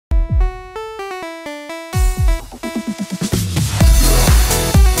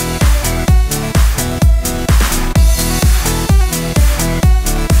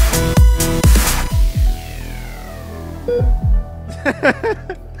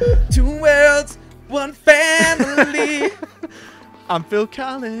one family. I'm Phil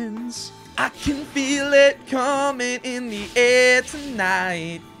Collins. I can feel it coming in the air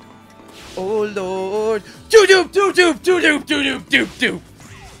tonight. Oh Lord. Doo-doop, doo-doop, doo-doop, doo-doop, doop-doop.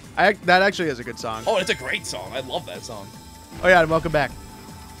 That actually is a good song. Oh, it's a great song. I love that song. Oh yeah, and welcome back.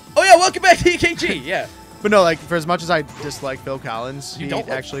 Oh yeah, welcome back to EKG. Yeah. But no, like, for as much as I dislike Phil Collins, You don't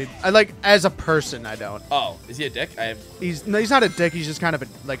like- actually, I like, as a person, I don't. Oh, is he a dick? He's not a dick. He's just kind of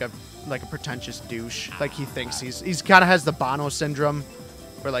like a pretentious douche. Like, he thinks he's kind of has the Bono syndrome,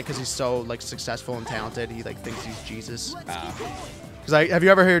 where like, because he's so like successful and talented, he like thinks he's Jesus. Because have you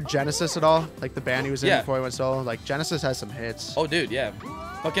ever heard Genesis at all? Like the band he was in before he went solo. Like Genesis has some hits. Oh, dude, yeah.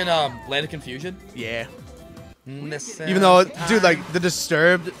 Fucking Land of Confusion. Yeah. Even though, dude, like the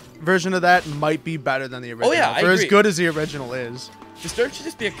Disturbed version of that might be better than the original. Oh yeah, I agree. as good as the original is. Disturbed should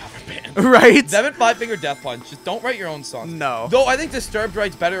just be a cover band. Right? Them and Five Finger Death Punch. Just don't write your own songs. No. Though I think Disturbed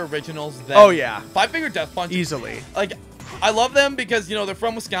writes better originals than. Oh yeah. Five Finger Death Punch. Easily. Like, I love them because you know they're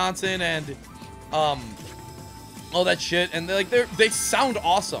from Wisconsin and, all that shit, and they sound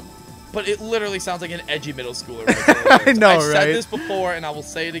awesome. But it literally sounds like an edgy middle schooler. Right. I know, I've right? said this before, and I will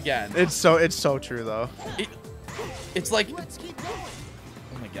say it again. It's so true though. It's like. Oh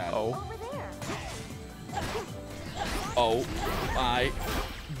my god. Oh. Oh my.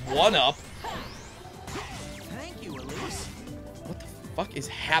 One up. Thank you, Elise. What the fuck is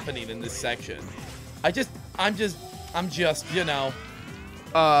happening in this section? I'm just, you know.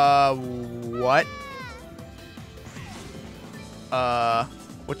 What?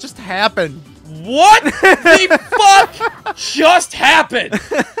 What just happened? What the fuck just happened?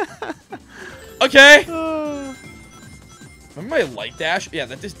 Okay. Remember my light dash? Yeah,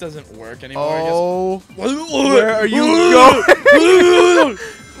 that just doesn't work anymore. Oh. Where are you going?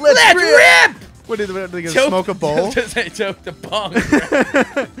 Let's rip! What are they gonna smoke a bowl? They took the bong.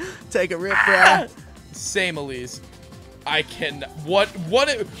 Take a rip, bro. Same, Elise. I can. What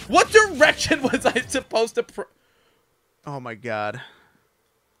direction was I supposed to? Oh my god.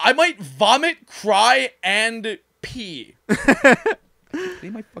 I might vomit, cry, and pee.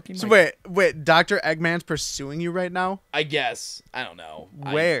 So wait, Dr. Eggman's pursuing you right now? I guess. I don't know.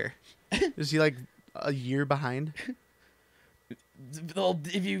 Where? Is he like a year behind?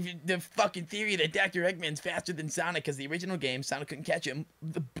 The fucking theory that Dr. Eggman's faster than Sonic because the original game Sonic couldn't catch him.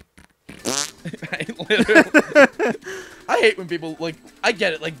 I hate when people like. I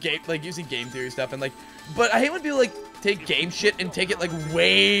get it, like using game theory stuff and like, but I hate when people like take game shit and take it like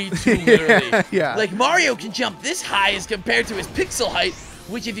way too literally. Yeah. Like Mario can jump this high as compared to his pixel height,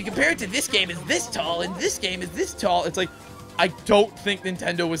 which if you compare it to this game is this tall and this game is this tall. It's like, I don't think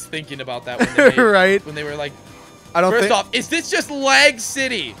Nintendo was thinking about that when they made, right. When they were like, I don't. First off, is this just Lag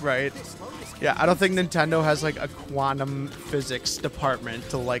City? Right. Yeah, I don't think Nintendo has like a quantum physics department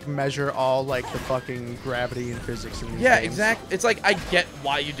to like measure all like the fucking gravity and physics in these games. Exactly. It's like I get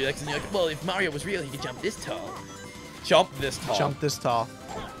why you do that because you're like, well, if Mario was real, he could jump this tall. Jump this tall. Jump this tall.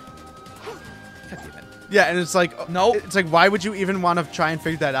 God damn it. Yeah, and it's like no. It's like why would you even want to try and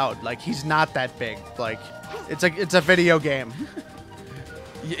figure that out? Like he's not that big. Like it's a video game.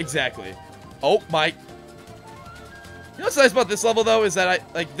 Yeah, exactly. Oh my. You know what's nice about this level though is that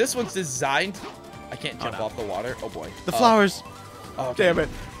this one's designed. I can't jump off the water. Oh boy. The flowers. Oh, okay. Damn it.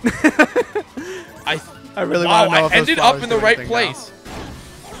 I really want to know if I ended up in the right place.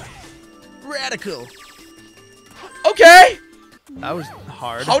 Radical. Okay. That was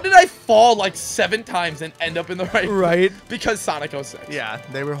hard. How did I fall like 7 times and end up in the right? Right. Because Sonic 06. Yeah,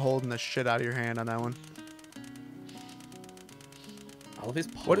 they were holding the shit out of your hand on that one. I love his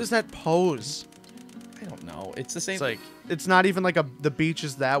pose. What is that pose? I don't know. It's the same. It's like it's not even like the beach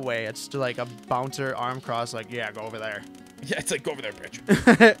is that way. It's just like a bouncer arm cross. Like yeah, go over there. Yeah, it's like go over there,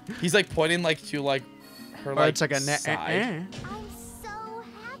 bitch. He's like pointing like to like her like. It's like a side. I'm so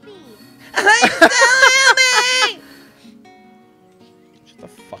happy. I'm so happy. Shut the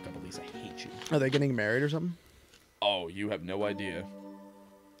fuck up, Elise. I hate you. Are they getting married or something? Oh, you have no idea.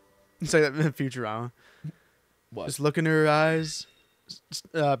 Say that in Futurama. What? Just look into her eyes,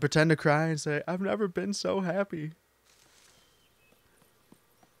 pretend to cry, and say, "I've never been so happy."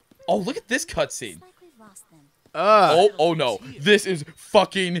 Oh, look at this cutscene. Like we've lost them. Oh no. This is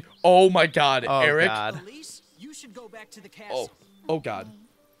fucking. Oh my god, Oh, Eric. God. Elise, you should go back to the castle. Oh god.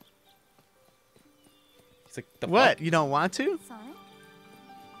 He's like, the What? fuck? You don't want to? Sonic?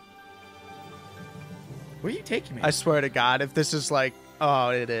 Where are you taking me? I swear to God, if this is like, oh,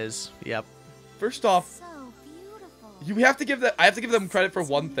 it is. Yep. First off, So beautiful. you have to give I have to give them credit for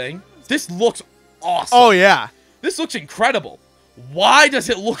one thing. This looks awesome. Oh yeah. This looks incredible. Why does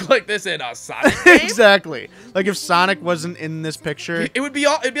it look like this in a Sonic game? Exactly. Like if Sonic wasn't in this picture, It would be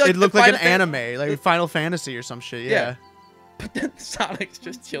all. It'd be like it'd look the like an Final anime, like Final Fantasy or some shit. Yeah. But then Sonic's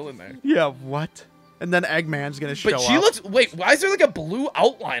just chilling there. Yeah. What? And then Eggman's gonna show But she up. looks. Wait, why is there like a blue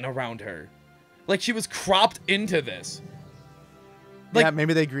outline around her? Like she was cropped into this. Like, yeah,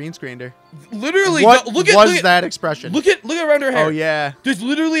 maybe they green screened her. Literally, What look at was look at, that expression? Look around her hair. Oh yeah. There's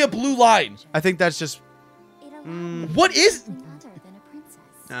literally a blue line. I think that's just. It allowed me to What is? be other than a princess.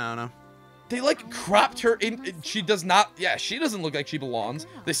 I don't know. They like cropped her in. She does not. Yeah, she doesn't look like she belongs.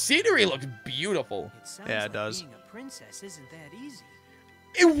 The scenery looks beautiful. It sounds Yeah, it like does. being a princess isn't that easy.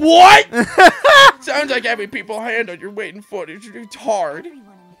 What? Sounds like every people handle you're waiting for it. It's hard. Everyone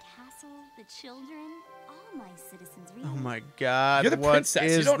in the castle, the children, all my citizens really. Oh my god. You're the what princess,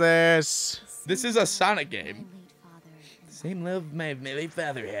 you is don't- this? This is a Sonic My game. late father. Same love my late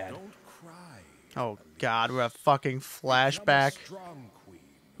father had. Oh god, we're a fucking flashback.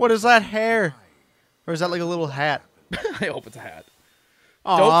 What is that hair? Or is that like a little hat? I hope it's a hat.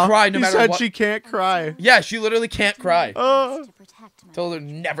 Aw, cry no he matter said what. she can't cry. Yeah, she literally can't cry. Oh. To protect my Told her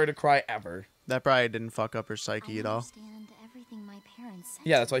never to cry ever. That probably didn't fuck up her psyche at all. understand everything my parents said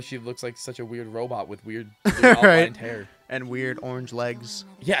Yeah, to that's why me. she looks like such a weird robot with weird blue outlined Right. hair. And weird orange legs.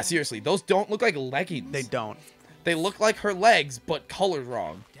 Yeah, seriously, those don't look like leggings. They don't. They look like her legs, but colored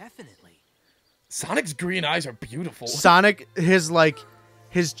wrong. Definitely. Sonic's green eyes are beautiful. Sonic,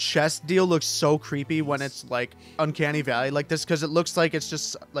 his chest deal looks so creepy when it's like Uncanny Valley like this because it looks like it's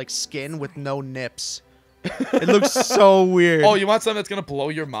just like skin with no nips. It looks so weird. Oh, you want something that's gonna blow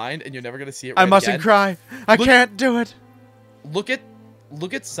your mind and you're never gonna see it right I mustn't again? cry. I Look- can't do it. Look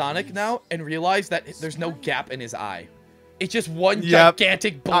at Sonic now and realize that there's no gap in his eye. It's just one Yep.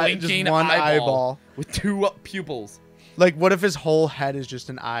 gigantic Just blinking one eyeball with two pupils. Like, what if his whole head is just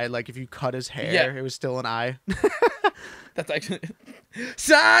an eye? Like, if you cut his hair, Yeah. it was still an eye. That's actually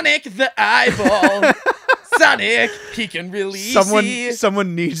Sonic the eyeball. Sonic, he can really see.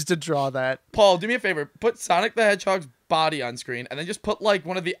 Someone needs to draw that. Paul, do me a favor. Put Sonic the Hedgehog's body on screen, and then just put like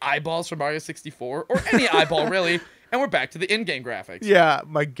one of the eyeballs from Mario 64, or any eyeball really, and we're back to the in-game graphics. Yeah,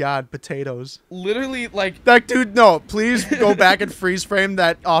 my God, potatoes. Literally, like, That dude, no, please go back and freeze frame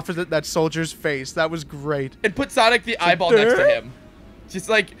that that soldier's face. That was great. and put Sonic the eyeball next to him. Just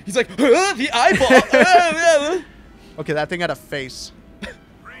like he's like the eyeball. Okay, that thing had a face.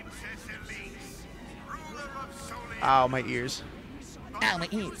 Princess Elise, ruler of Sonik, Ow, my ears. Ow, my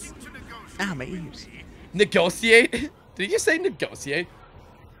ears. to negotiate. Ow, my ears. Negotiate? Did you say negotiate?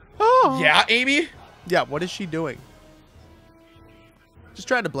 Oh. Yeah, Amy. Yeah, what is she doing? Just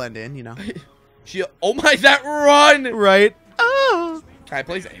trying to blend in, you know. She. Oh my, that run. Right? Oh. Can I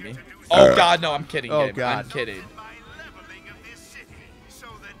play Amy? Oh God, no, I'm kidding. Oh, Gabe. God. I'm kidding. By leveling of this city, so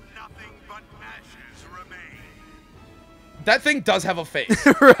that nothing but ashes remain. That thing does have a face.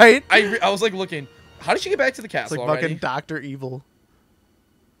 Right? I was like looking. How did she get back to the It's castle like already? fucking Dr. Evil.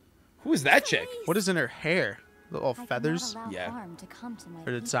 Who is that chick? What is in her hair? Little I cannot feathers? allow Yeah. harm to come to my Or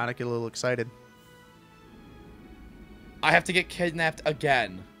did people. Sonic get a little excited? I have to get kidnapped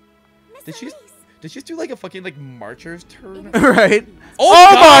again. Miss Did she? Elise, Did she just do like a fucking like marcher's turn? Right? Oh,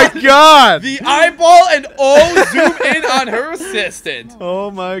 Oh God! my God! The eyeball and oh, zoom in on her assistant.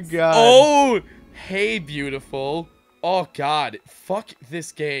 Oh my God. Oh, hey, beautiful. Oh God, fuck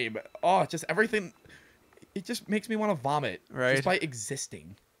this game. Oh, just everything. It just makes me want to vomit. Right. Just by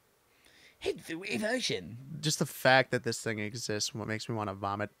existing. Hey, the emotion. Just the fact that this thing exists what makes me want to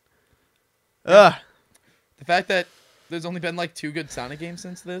vomit. Ugh. The fact that there's only been like 2 good Sonic games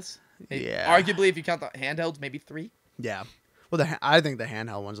since this. Yeah. Arguably, if you count the handhelds, maybe 3. Yeah. Well, I think the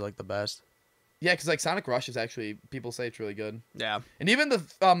handheld ones are like the best. Yeah, because like Sonic Rush is actually, people say it's really good. Yeah. And even the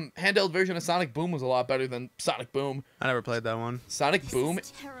handheld version of Sonic Boom was a lot better than Sonic Boom. I never played that one. Sonic Boom. This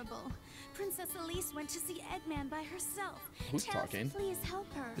is terrible. Princess Elise went to see Eggman by herself. Who's Terrence, talking? Please help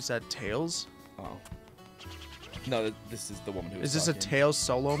her. Is that Tails? Oh. No, this is the woman who Is was this a talking. Tails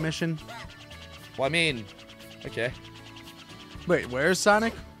solo mission? Well, I mean, okay. Wait, where's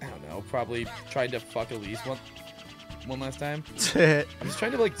Sonic? I don't know. Probably trying to fuck Elise one last time. That I'm just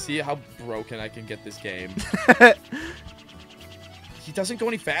trying to like see how broken I can get this game. He doesn't go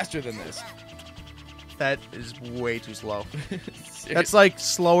any faster than this. is way too slow. Seriously. That's like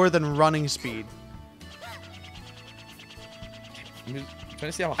slower than running speed. I'm just trying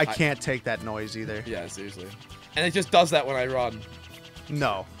to see how I high- can't take that noise either. Yeah, seriously. And it just does that when I run.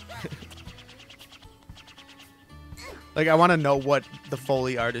 No. Like, I want to know what the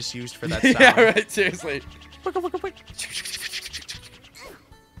Foley artist used for that sound. Yeah, right. Seriously.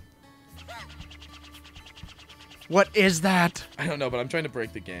 What is that? I don't know, but I'm trying to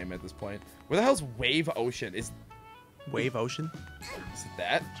break the game at this point. Where the hell's Wave Ocean? Wave Ocean? Is it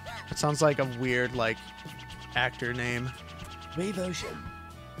that? It sounds like a weird, like, actor name. Wave Ocean.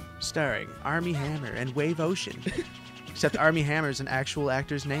 Starring Army Hammer and Wave Ocean. Except Army Hammer is an actual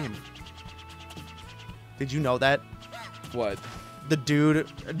actor's name. Did you know that? What? The dude,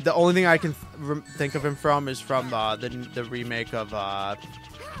 the only thing I can think of him from is from the remake of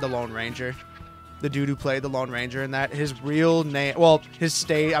The Lone Ranger. The dude who played the Lone Ranger in that. His real name, well, his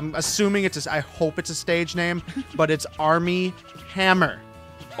stage, I'm assuming I hope it's a stage name, but it's Army Hammer.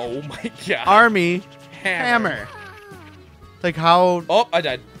 Oh my god. Army Hammer. Like how... Oh, I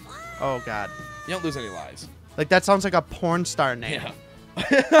died. Oh god. You don't lose any lives. Like that sounds like a porn star name. Yeah.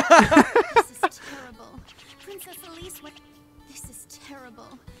 This is terrible. Princess Elise went. This is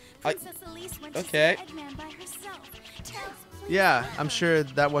terrible. Princess Elise went okay. to see Eggman by herself. Tails, please Yeah, let I'm her. sure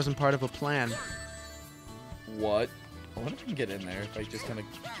that wasn't part of a plan. What? I wonder if I can get in there if I just kind of,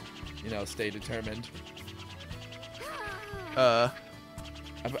 you know, stay determined. I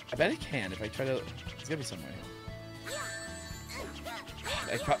bet I can if I try to. There's gotta be some way.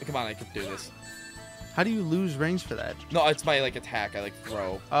 Come on, I can do this. How do you lose rings for that? No, it's my like attack. I like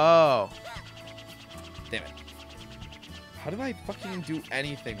throw. Oh. Damn it. How do I fucking do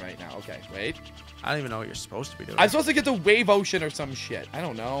anything right now? Okay, wait. I don't even know what you're supposed to be doing. I'm supposed to get the Wave Ocean or some shit. I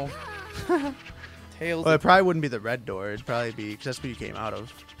don't know. Tails. Well, it probably wouldn't be the red door. It'd probably be, because that's what you came out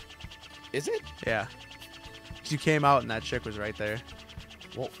of. Is it? Yeah. Because you came out and that chick was right there.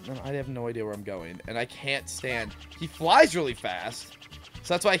 Well, then I have no idea where I'm going, and I can't stand. He flies really fast,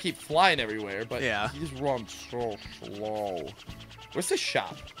 so that's why I keep flying everywhere. But yeah, he just runs so slow. Where's the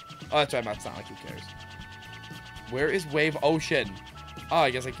shop? Oh, that's right. It's not like who cares. Where is Wave Ocean? Oh,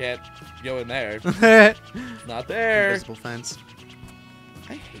 I guess I can't go in there. It's not there. Invisible fence.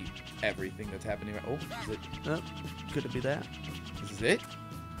 I hate everything that's happening. Oh, is it? Oh, could it be that? Is this it?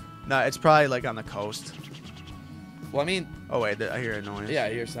 No, it's probably like on the coast. Well, I mean. Oh wait, I hear a noise. Yeah,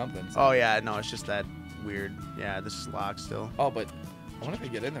 I hear something. Oh yeah, no, it's just that weird. Yeah, this is locked still. Oh, but I wonder if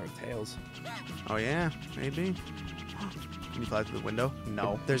I get in there with Tails. Oh yeah, maybe. Can you fly through the window?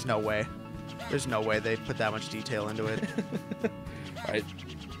 No, there's no way. There's no way they put that much detail into it. Right?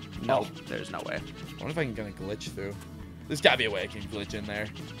 No, Oh. there's no way. I wonder if I can kind of glitch through. There's gotta be a way I can glitch in there.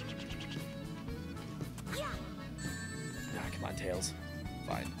 Ah, come on, Tails.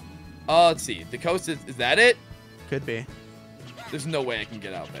 Fine. Let's see. The coast is that it? Could be. There's no way I can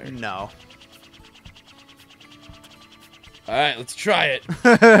get out there. No. Alright, let's try it.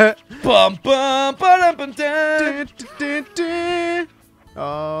 Bum bum ba dum dum.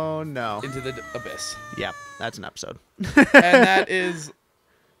 Oh no. Into the abyss. Yep, that's an episode. And that is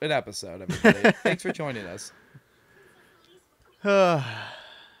an episode, everybody. Thanks for joining us.